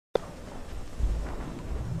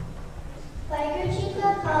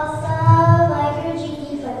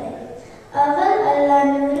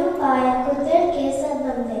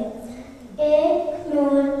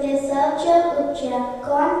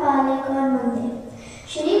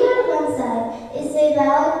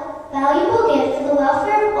valuable gift for the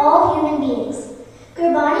welfare of all human beings.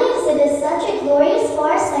 Gurbani exhibits such a glorious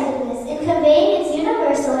far-sightedness in conveying its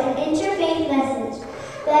universal and interfaith message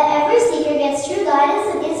that every seeker gets true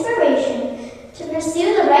guidance and inspiration to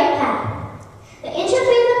pursue the right path. The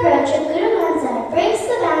interfaith approach of Guru Granth Sahib breaks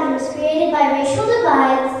the boundaries created by racial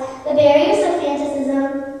divides, the barriers of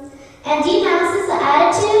fanaticism, and denounces the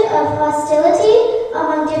attitude of hostility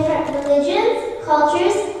among different religions,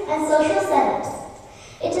 cultures, and social setups.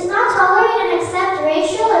 It does not tolerate and accept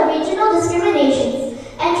racial or regional discriminations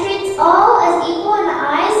and treats all as equal in the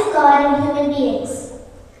eyes of God and human beings.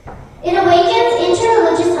 It awakens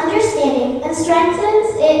interreligious understanding and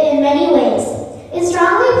strengthens it in many ways. It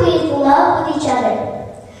strongly pleads love with each other.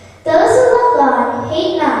 Those who love God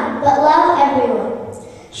hate none, but love everyone.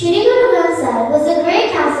 Shri Guru Granth Sahib was a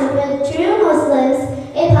great counselor with true Muslims,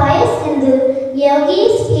 a pious Hindu,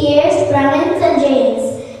 yogis, peers, Brahmins, and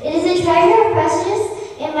Jains. It is a treasure of precious,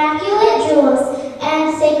 immaculate jewels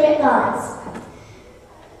and sacred thoughts.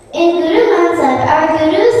 In Guru Granth Sahib, our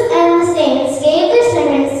gurus and the saints gave their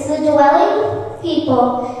sermons to the dwelling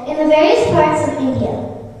people in the various parts of India.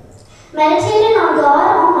 Meditating on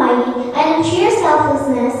God Almighty and in sheer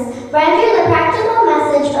selflessness, render the practical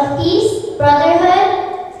message of peace,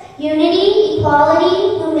 brotherhood, unity,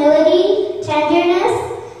 equality, humility, tenderness,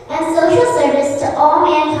 and social service to all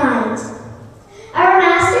mankind. Our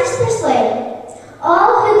masters persuade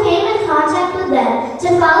all who came in contact with them to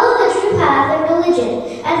follow the true path of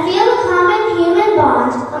religion and feel the common human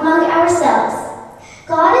bond among ourselves.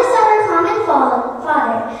 God is our common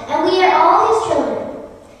Father, and we are all His children.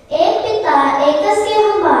 Ek Pita, Ekaske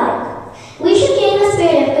Hum Bharat. We should gain the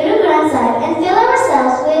spirit of Guru Granth Sahib and fill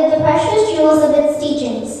ourselves with the precious jewels of its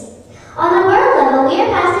teachings. On the world level, we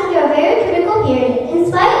are passing through a very critical period, in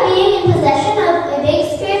spite of being in possession of a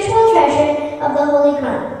big spiritual treasure of the Holy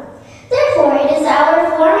Quran. Therefore, it is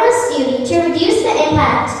our foremost duty to reduce the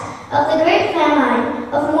impact of the great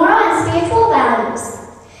famine of moral and spiritual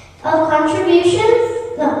values, of contributions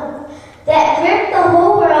that grip the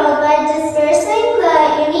whole world by dispersing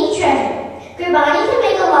the unique treasure. Gurbani can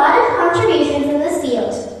make a lot of contributions in this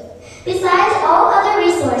field. Besides all other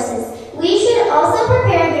resources, we should also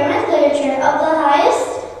prepare Granth literature of the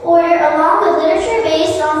highest order along with literature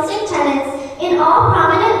based on Sikh tenets in all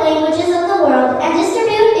prominent languages of the world and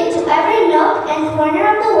distribute it to every nook and corner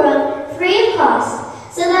of the world free of cost,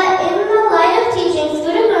 so that in the light of teachings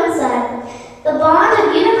Guru Granth Sahib, the bond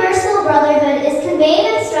of universal brotherhood is conveyed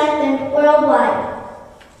and strengthened worldwide.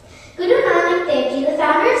 Guru Nanak Dev Ji, the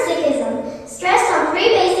founder of Sikhism, stressed on three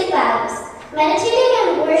basic values: meditating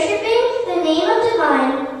and worshipping the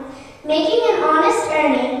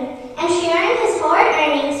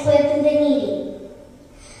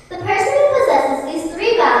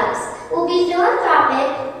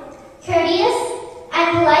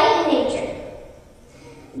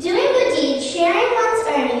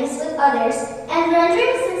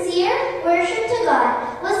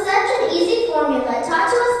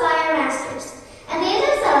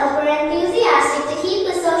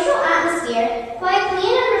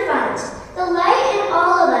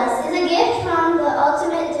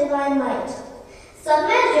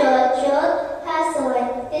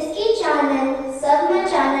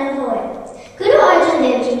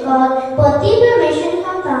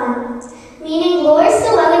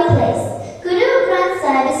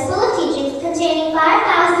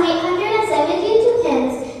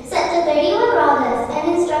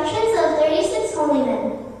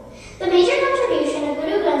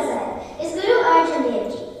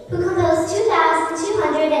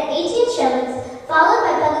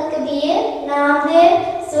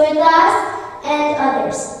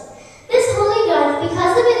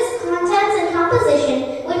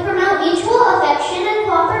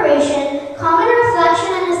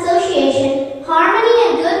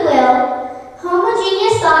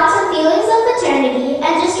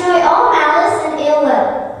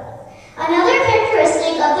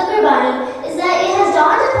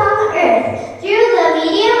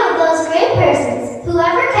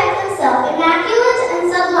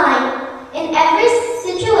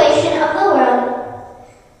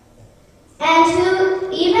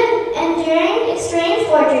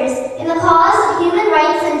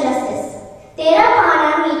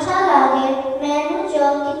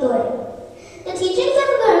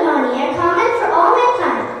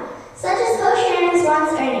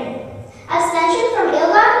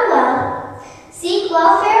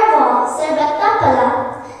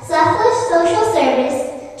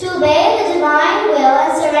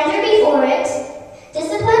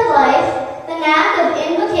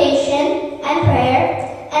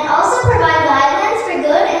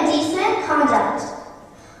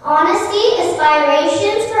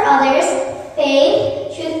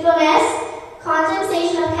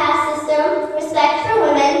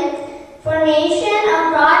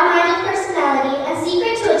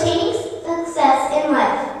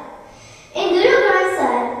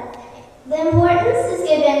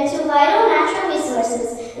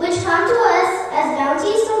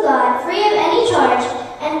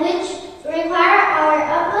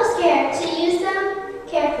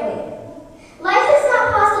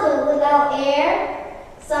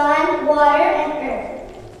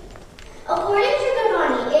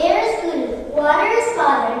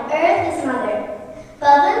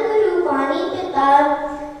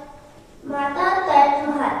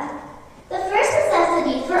Mahat. The first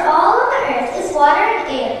necessity for all on the earth is water and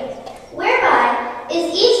air, whereby is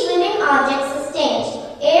each living object sustained.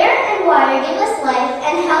 Air and water give us life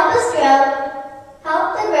and help the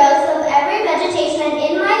growth of every vegetation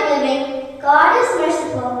in my living. God is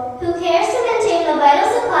merciful, who cares to maintain the vital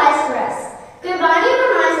supplies for us. Gurbani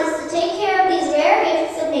reminds us to take care of these rare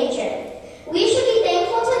gifts of nature. We should be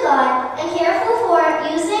thankful to God and careful for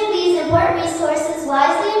using these important resources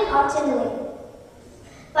wisely and optimally.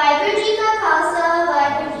 Vaheguru Ji Ka Khalsa,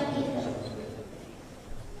 Vaheguru Ji Ki Fateh.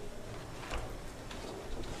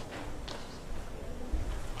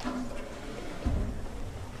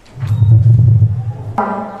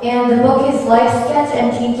 And the book is Life Sketch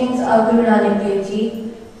and Teachings of Guru Nanak Dev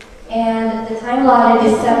Ji, and the time allotted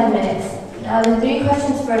is 7 minutes. Now the 3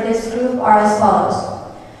 questions for this group are as follows.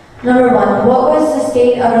 Number 1, what was the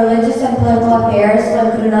state of religious and political affairs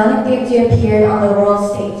when Guru Nanak Dev Ji appeared on the world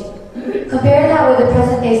stage? Compare that with the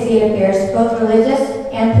present day state affairs, both religious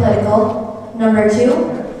and political. Number 2,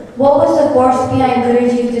 what was the force behind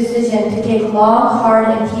Guruji's decision to take long, hard,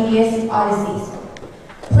 and tedious odysseys?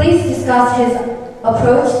 Please discuss his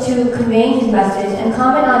approach to conveying his message and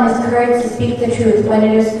comment on his courage to speak the truth when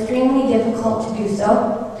it is extremely difficult to do so.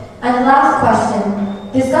 And the last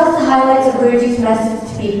question, discuss the highlights of Guruji's message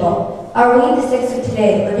to people. Are we, the Sikhs of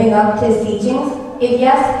today, living up to his teachings? If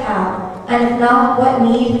yes, how? And if not, what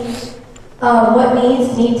needs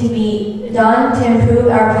need to be done to improve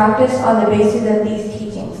our practice on the basis of these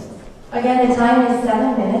teachings? Again, the time is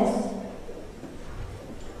 7 minutes.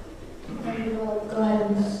 And we'll go ahead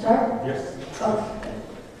and start. Yes. Okay.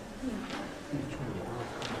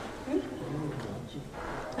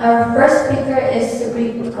 Our first speaker is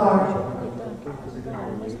Supreet Kaur.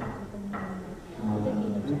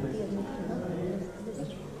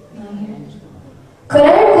 Could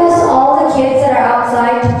I request all the kids that are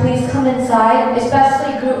outside to please come inside,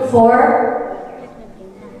 especially group 4?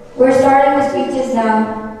 We're starting the speeches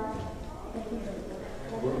now.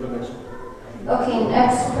 Okay,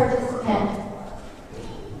 next participant.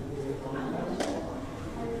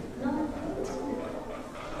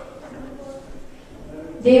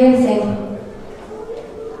 David Singh.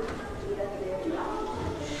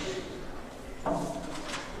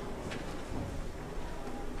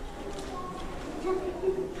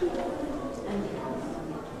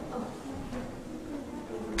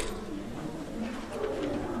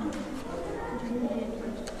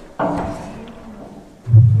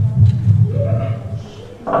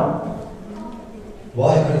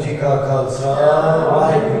 Vaheguru Ji Ka Khalsa,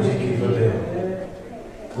 Vaheguru Ji Ki Fateh.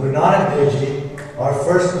 Guru Nanak Dev Ji, our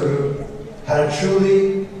first Guru, had a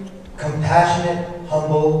truly compassionate,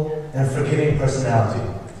 humble, and forgiving personality.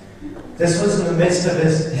 This was in the midst of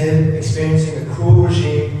him experiencing a cruel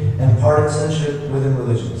regime and partisanship within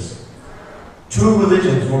religions. 2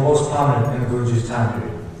 religions were most prominent in the Guruji's time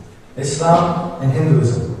period: Islam and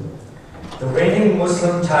Hinduism. The reigning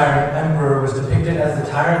Muslim tyrant emperor was depicted as the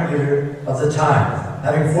tyrant leader of the time,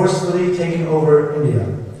 having forcefully taken over India.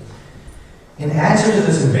 In answer to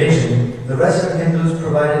this invasion, the resident Hindus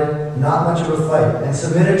provided not much of a fight and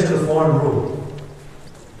submitted to the foreign rule.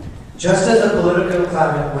 Just as the political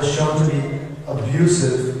climate was shown to be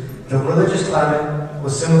abusive, the religious climate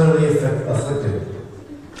was similarly afflicted.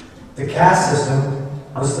 The caste system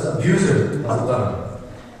was the abuser of the dharma.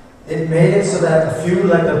 It made it so that a few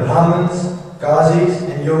like the Brahmins, Ghazis,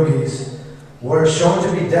 and Yogis were shown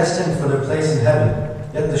to be destined for their place in heaven,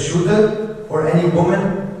 yet the Shudra, or any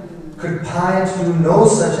woman, could pine to do no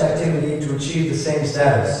such activity to achieve the same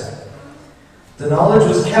status. The knowledge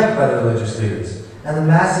was kept by the religious leaders, and the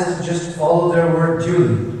masses just followed their word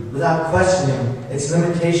duly, without questioning its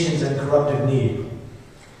limitations and corruptive need.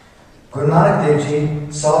 Guru Nanak Dev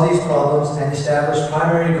Ji saw these problems and established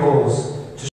primary goals